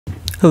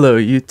Hello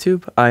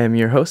YouTube, I am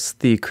your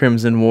host, the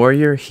Crimson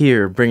Warrior,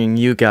 here bringing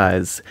you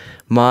guys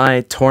my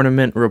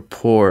tournament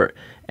report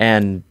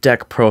and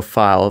deck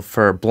profile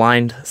for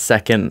Blind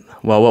Second,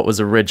 well, what was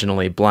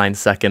originally Blind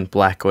Second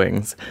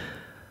Blackwings.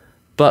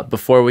 But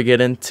before we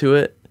get into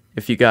it,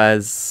 if you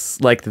guys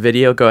like the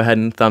video, go ahead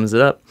and thumbs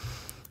it up.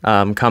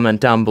 Comment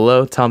down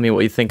below, tell me what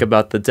you think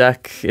about the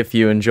deck, if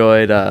you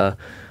enjoyed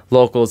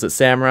Locals at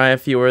Samurai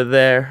if you were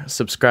there,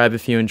 subscribe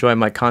if you enjoy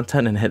my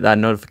content, and hit that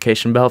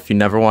notification bell if you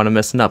never want to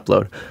miss an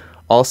upload.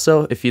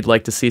 Also, if you'd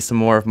like to see some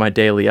more of my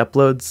daily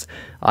uploads,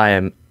 I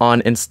am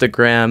on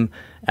Instagram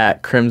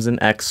at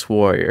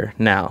CrimsonXWarrior.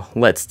 Now,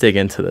 let's dig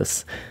into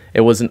this.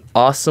 It was an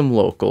awesome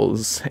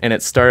Locals, and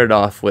it started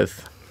off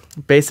with,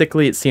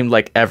 basically it seemed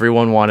like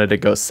everyone wanted to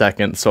go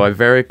second, so I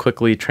very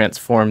quickly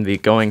transformed the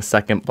going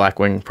second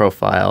Blackwing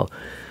profile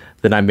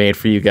that I made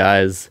for you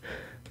guys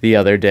the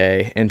other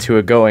day into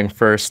a going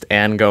first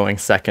and going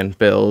second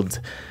build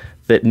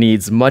that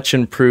needs much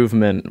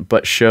improvement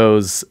but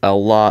shows a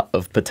lot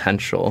of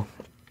potential.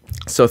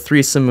 So 3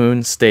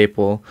 Simoon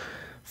staple,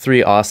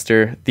 3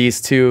 Oster.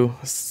 These two,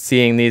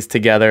 seeing these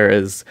together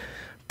is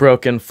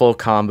broken full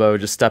combo.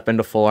 Just step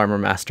into full armor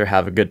master,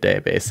 have a good day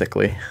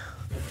basically.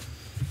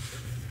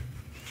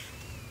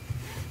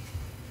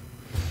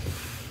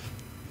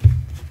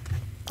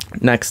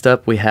 Next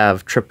up we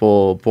have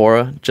triple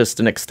Bora, just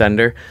an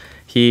extender.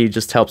 He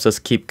just helps us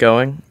keep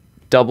going.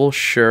 Double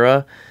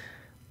Shura,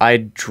 I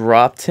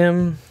dropped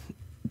him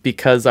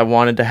because I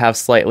wanted to have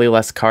slightly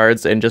less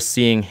cards, and just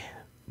seeing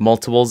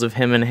multiples of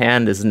him in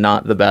hand is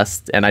not the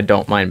best, and I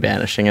don't mind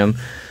banishing him.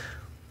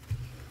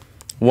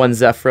 1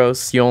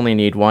 Zephyros, you only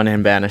need 1,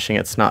 and banishing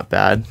it's not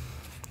bad.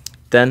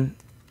 Then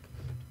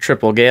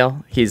triple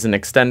Gale, he's an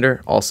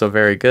extender, also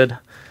very good.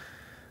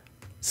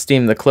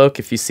 Steam the Cloak,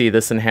 if you see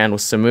this in hand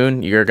with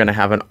Simoon, you're going to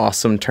have an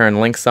awesome turn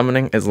link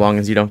summoning as long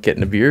as you don't get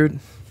Nibiru'd.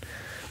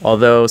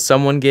 Although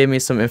someone gave me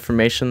some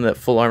information that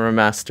Full Armor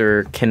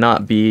Master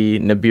cannot be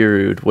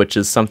Nibiru'd, which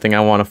is something I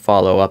want to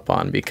follow up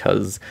on,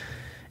 because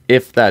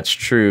if that's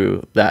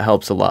true, that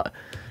helps a lot.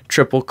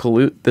 Triple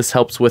Kalut, this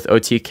helps with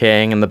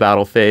OTKing in the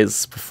battle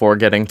phase before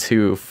getting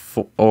to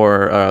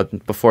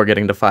before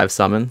getting to 5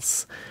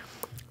 summons.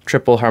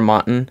 Triple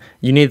Harmattan,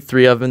 you need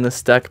 3 of in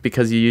this deck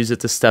because you use it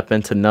to step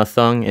into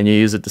Nothung and you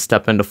use it to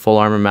step into Full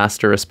Armor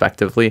Master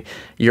respectively.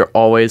 You're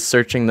always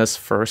searching this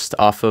first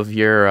off of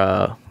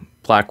your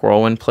Black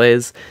Whirlwind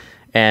plays,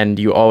 and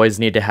you always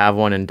need to have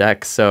 1 in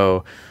deck,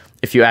 so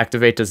if you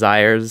activate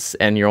Desires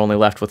and you're only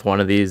left with 1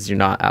 of these, you're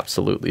not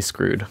absolutely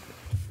screwed.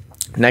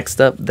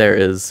 Next up, there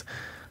is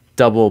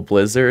Double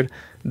Blizzard.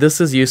 This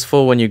is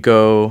useful when you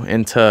go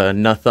into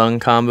Nothung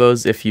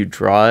combos if you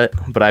draw it,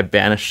 but I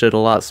banished it a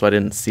lot, so I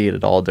didn't see it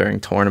at all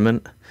during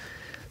tournament.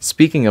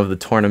 Speaking of the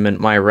tournament,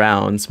 my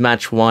rounds,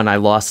 match 1 I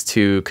lost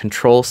to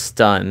Control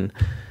Stun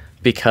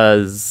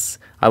because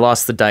I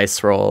lost the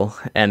dice roll,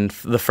 and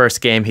the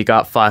first game he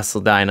got Fossil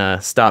Dyna,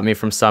 stopped me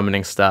from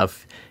summoning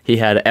stuff. He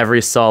had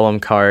every Solemn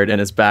card in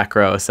his back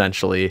row,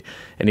 essentially,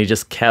 and he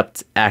just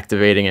kept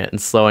activating it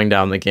and slowing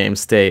down the game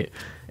state,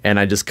 and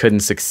I just couldn't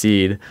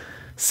succeed.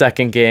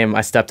 Second game, I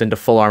stepped into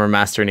Full Armor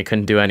Master and he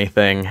couldn't do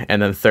anything, and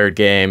then third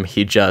game,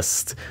 he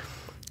just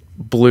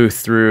blew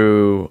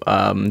through,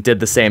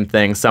 did the same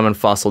thing, summoned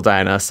Fossil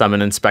Dyna,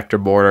 summoned Inspector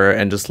Border,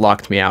 and just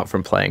locked me out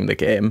from playing the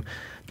game.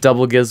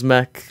 Double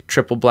Gizmek,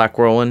 triple Black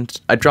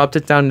Whirlwind. I dropped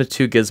it down to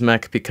 2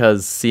 Gizmek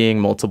because seeing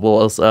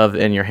multiples of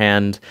in your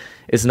hand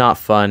is not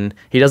fun.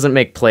 He doesn't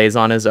make plays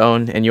on his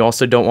own, and you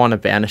also don't want to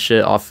banish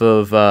it off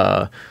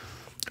of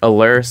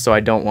Allure, so I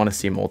don't want to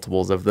see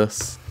multiples of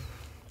this.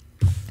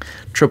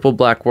 Triple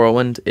Black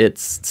Whirlwind,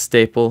 it's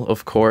staple,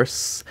 of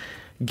course.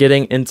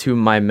 Getting into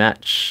my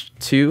match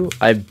 2,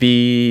 I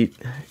beat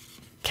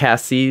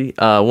Cassie,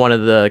 one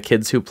of the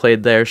kids who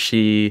played there.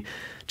 She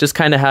just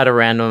kind of had a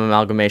random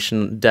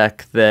amalgamation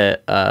deck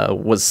that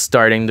was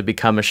starting to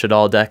become a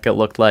Shadal deck, it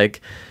looked like,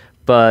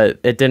 but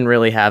it didn't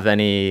really have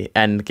any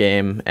end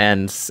game,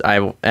 and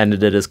I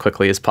ended it as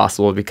quickly as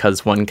possible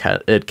because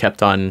it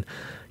kept on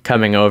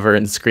coming over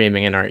and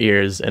screaming in our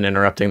ears and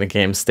interrupting the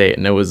game state,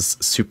 and it was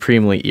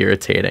supremely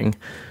irritating.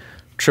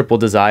 Triple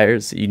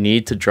Desires, you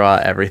need to draw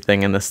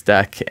everything in this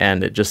deck,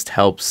 and it just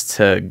helps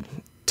to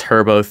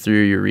turbo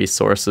through your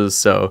resources,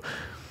 so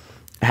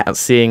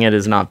seeing it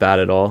is not bad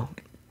at all.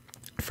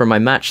 For my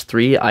match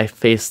 3, I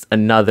faced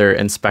another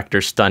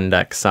Inspector Stun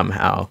deck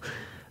somehow.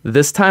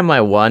 This time I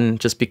won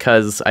just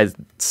because I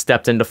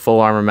stepped into Full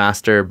Armor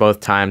Master both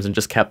times and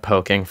just kept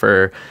poking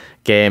for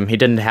game. He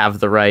didn't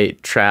have the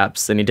right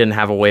traps, and he didn't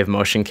have a wave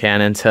motion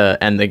cannon to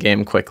end the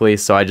game quickly,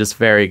 so I just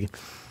very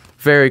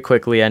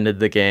quickly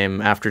ended the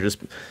game after just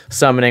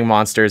summoning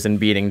monsters and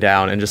beating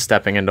down and just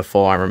stepping into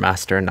Full Armor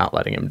Master and not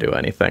letting him do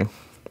anything.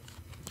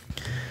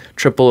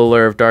 Triple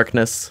Allure of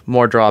Darkness,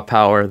 more draw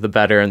power, the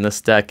better in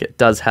this deck. It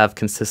does have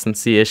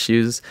consistency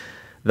issues.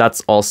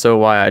 That's also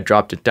why I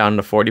dropped it down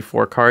to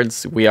 44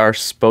 cards. We are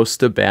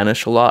supposed to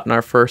banish a lot in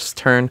our first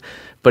turn,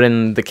 but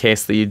in the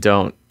case that you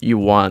don't, you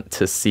want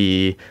to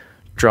see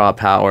draw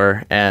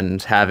power,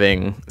 and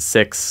having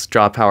 6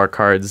 draw power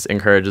cards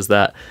encourages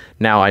that.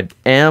 Now I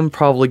am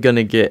probably going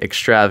to get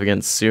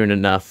Extravagance soon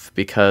enough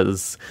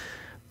because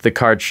the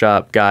card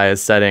shop guy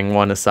is setting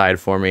one aside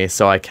for me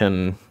so I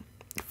can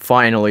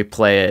finally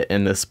play it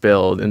in this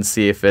build and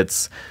see if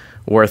it's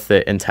worth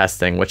it in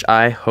testing, which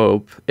I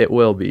hope it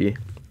will be.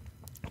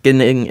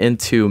 Getting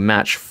into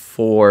match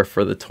 4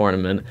 for the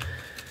tournament.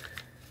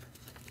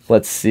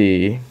 Let's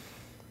see.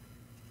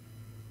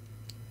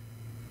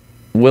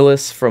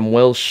 Willis from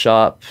Will's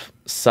shop,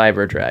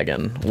 Cyber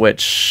Dragon,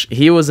 which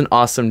he was an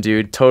awesome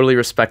dude. Totally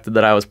respected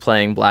that I was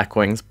playing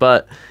Blackwings,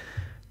 but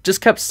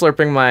just kept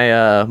slurping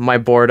my my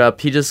board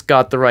up. He just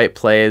got the right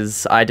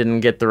plays. I didn't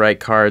get the right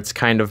cards,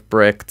 kind of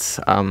bricked.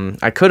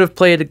 I could have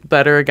played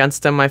better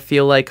against him, I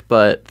feel like,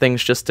 but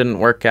things just didn't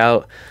work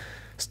out.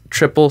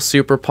 Triple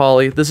Super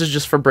Poly. This is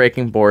just for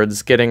breaking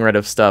boards, getting rid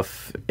of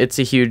stuff. It's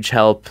a huge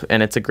help,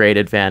 and it's a great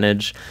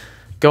advantage.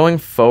 Going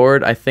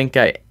forward, I think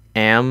I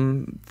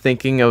am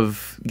thinking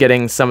of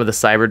getting some of the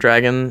Cyber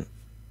Dragon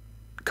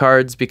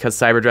cards because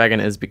Cyber Dragon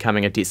is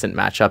becoming a decent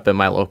matchup in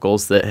my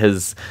locals that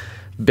has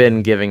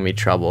been giving me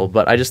trouble,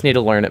 but I just need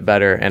to learn it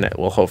better and it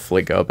will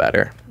hopefully go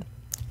better.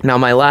 Now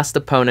my last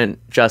opponent,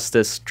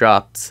 Justice,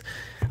 dropped.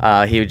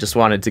 He just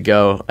wanted to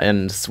go,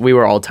 and we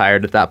were all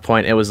tired at that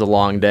point. It was a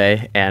long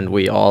day, and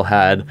we all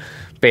had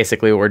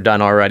basically we're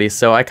done already,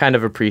 so I kind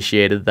of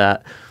appreciated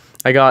that.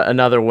 I got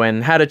another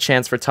win, had a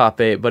chance for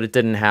top 8, but it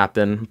didn't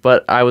happen.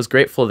 But I was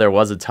grateful there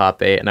was a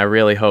top 8, and I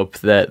really hope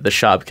that the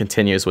shop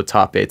continues with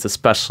top 8s,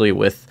 especially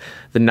with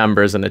the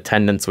numbers and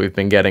attendance we've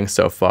been getting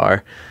so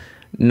far.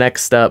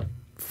 Next up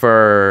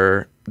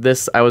for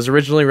this, I was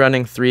originally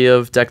running 3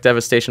 of Deck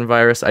Devastation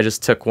Virus. I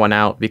just took one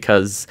out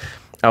because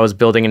I was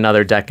building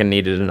another deck and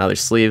needed another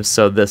sleeve,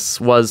 so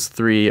this was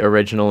 3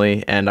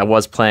 originally, and I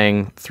was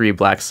playing 3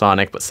 Black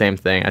Sonic, but same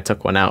thing, I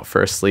took one out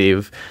for a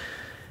sleeve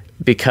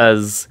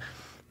because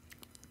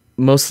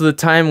most of the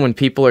time when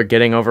people are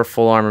getting over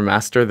Full Armor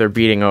Master, they're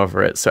beating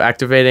over it. So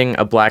activating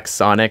a Black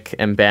Sonic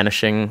and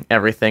banishing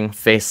everything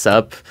face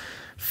up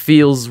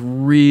feels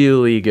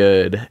really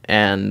good,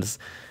 and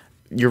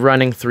you're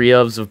running 3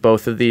 ofs of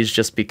both of these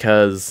just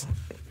because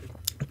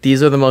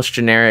these are the most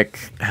generic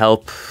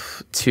help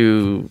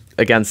to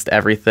against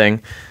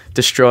everything.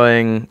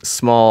 Destroying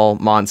small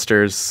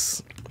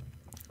monsters,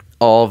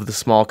 all of the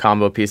small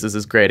combo pieces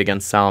is great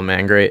against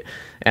Salamangreat,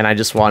 and I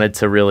just wanted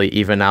to really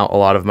even out a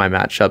lot of my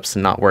matchups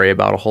and not worry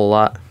about a whole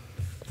lot.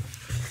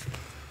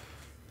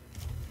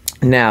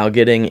 Now,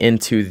 getting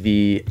into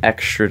the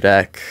extra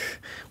deck,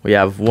 we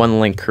have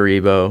 1 Link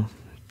Karibo,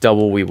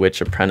 double Wee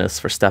Witch Apprentice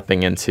for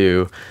stepping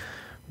into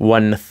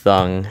 1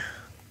 Thung.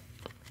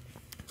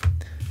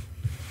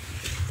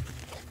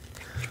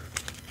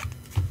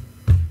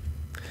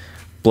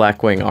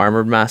 Blackwing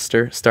Armored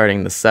Master,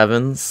 starting the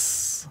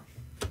 7s.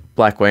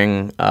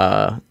 Blackwing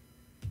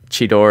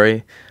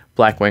Chidori,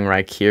 Blackwing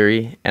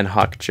Raikiri, and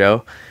Hawk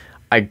Joe.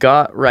 I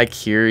got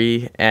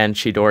Raikiri and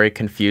Chidori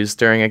confused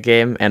during a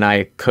game, and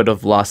I could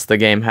have lost the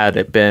game had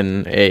it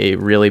been a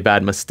really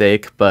bad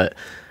mistake, but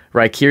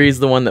Raikiri's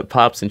the one that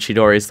pops and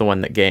Chidori's the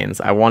one that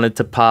gains. I wanted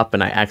to pop,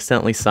 and I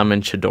accidentally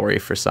summoned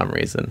Chidori for some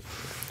reason.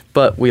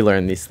 But we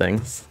learn these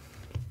things.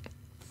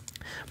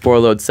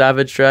 Borload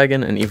Savage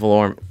Dragon and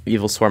Evil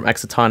Swarm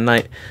Exciton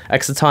Knight.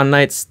 Exciton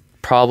Knight's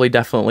probably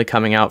definitely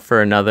coming out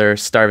for another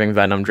Starving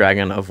Venom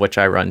Dragon, of which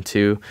I run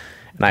 2.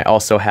 And I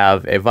also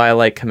have a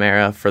Violite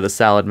Chimera for the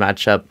Salad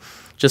matchup,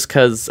 just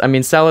because, I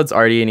mean, Salad's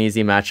already an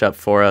easy matchup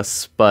for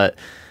us, but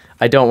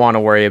I don't want to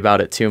worry about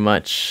it too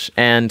much.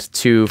 And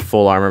 2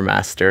 Full Armor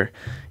Master.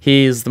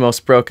 He's the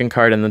most broken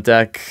card in the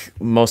deck.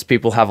 Most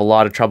people have a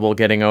lot of trouble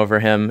getting over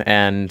him,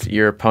 and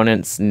your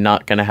opponent's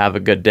not going to have a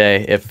good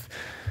day if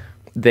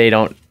they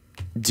don't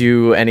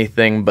do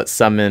anything but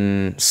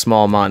summon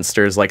small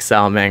monsters like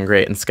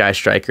Salamangreat and Sky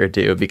Striker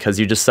do, because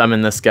you just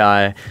summon this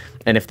guy,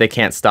 and if they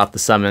can't stop the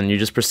summon, you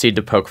just proceed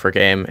to poke for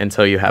game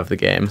until you have the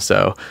game.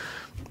 So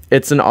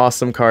it's an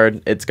awesome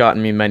card. It's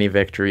gotten me many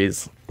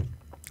victories.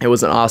 It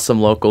was an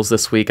awesome locals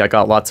this week. I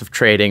got lots of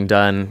trading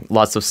done,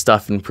 lots of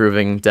stuff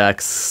improving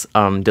decks,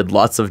 did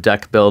lots of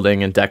deck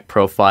building and deck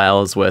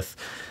profiles with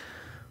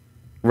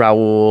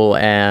Raul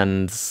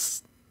and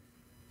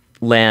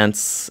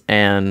Lance,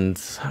 and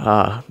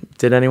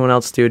did anyone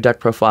else do a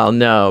deck profile?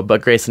 No,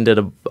 but Grayson did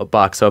a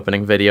box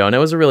opening video, and it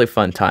was a really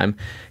fun time.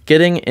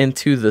 Getting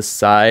into the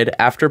side,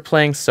 after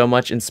playing so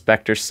much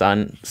Inspector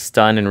Stun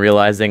and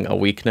realizing a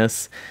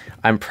weakness,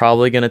 I'm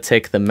probably going to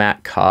take the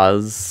Matt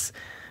Cause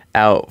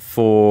out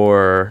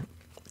for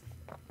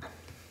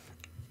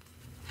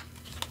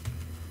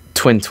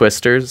Twin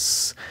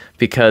Twisters,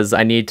 because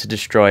I need to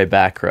destroy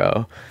back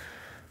row.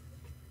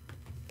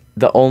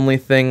 The only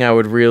thing I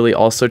would really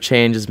also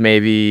change is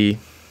maybe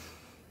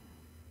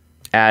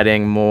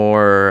adding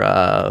more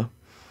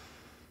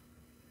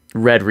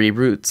red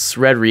reboots.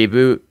 Red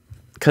reboot,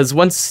 because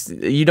once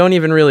you don't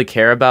even really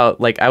care about,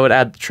 like, I would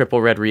add the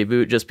triple red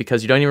reboot just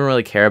because you don't even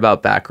really care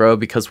about back row,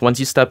 because once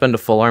you step into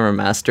Full Armor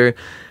Master,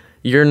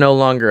 you're no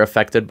longer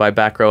affected by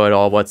back row at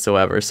all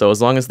whatsoever. So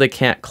as long as they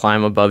can't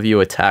climb above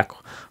you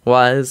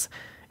attack-wise,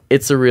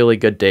 it's a really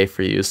good day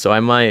for you. So I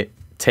might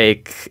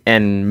take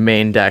and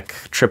main deck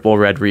triple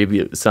red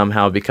reboot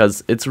somehow,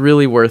 because it's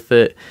really worth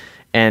it,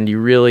 and you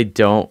really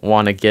don't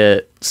want to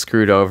get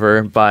screwed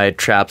over by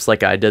traps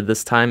like I did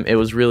this time. It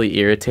was really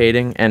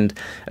irritating, and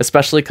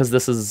especially because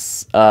this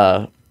is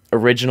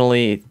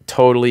originally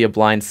totally a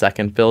blind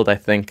second build, I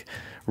think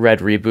red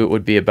reboot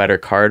would be a better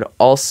card.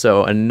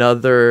 Also,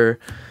 another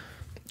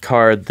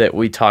card that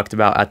we talked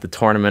about at the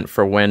tournament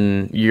for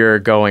when you're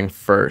going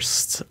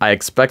first. I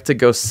expect to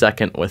go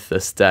second with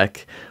this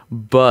deck,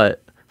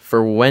 but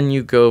for when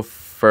you go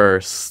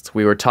first,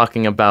 we were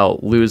talking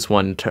about lose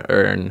one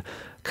turn,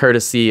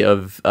 courtesy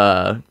of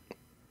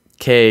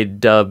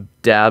K-Dub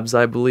Dabs,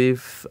 I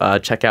believe.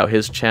 Check out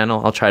his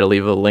channel. I'll try to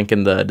leave a link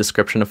in the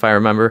description if I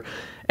remember.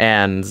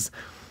 And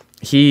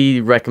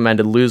he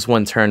recommended lose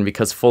one turn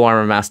because Full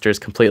Armor Master is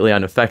completely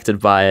unaffected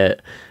by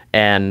it,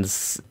 and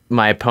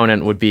my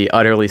opponent would be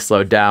utterly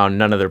slowed down.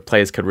 None of their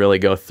plays could really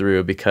go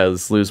through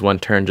because lose one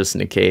turn just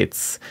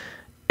negates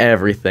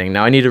everything.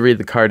 Now, I need to read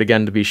the card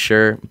again to be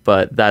sure,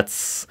 but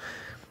that's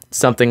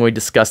something we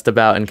discussed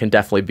about and can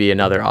definitely be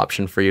another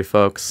option for you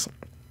folks.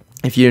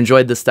 If you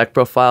enjoyed this deck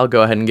profile,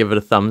 go ahead and give it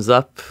a thumbs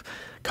up.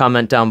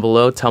 Comment down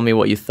below, tell me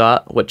what you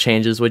thought, what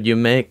changes would you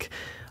make.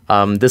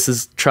 This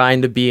is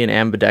trying to be an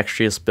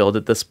ambidextrous build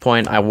at this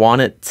point. I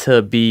want it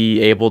to be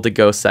able to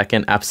go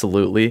second,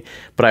 absolutely,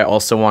 but I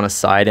also want to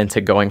side into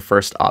going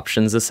first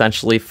options,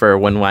 essentially, for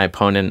when my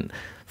opponent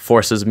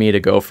forces me to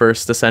go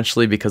first,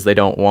 essentially, because they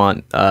don't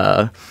want,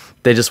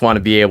 they just want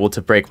to be able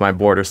to break my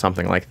board or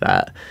something like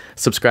that.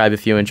 Subscribe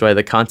if you enjoy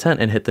the content,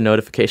 and hit the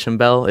notification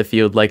bell if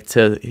you would like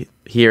to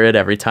hear it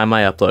every time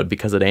I upload,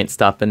 because it ain't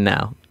stopping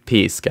now.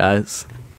 Peace, guys.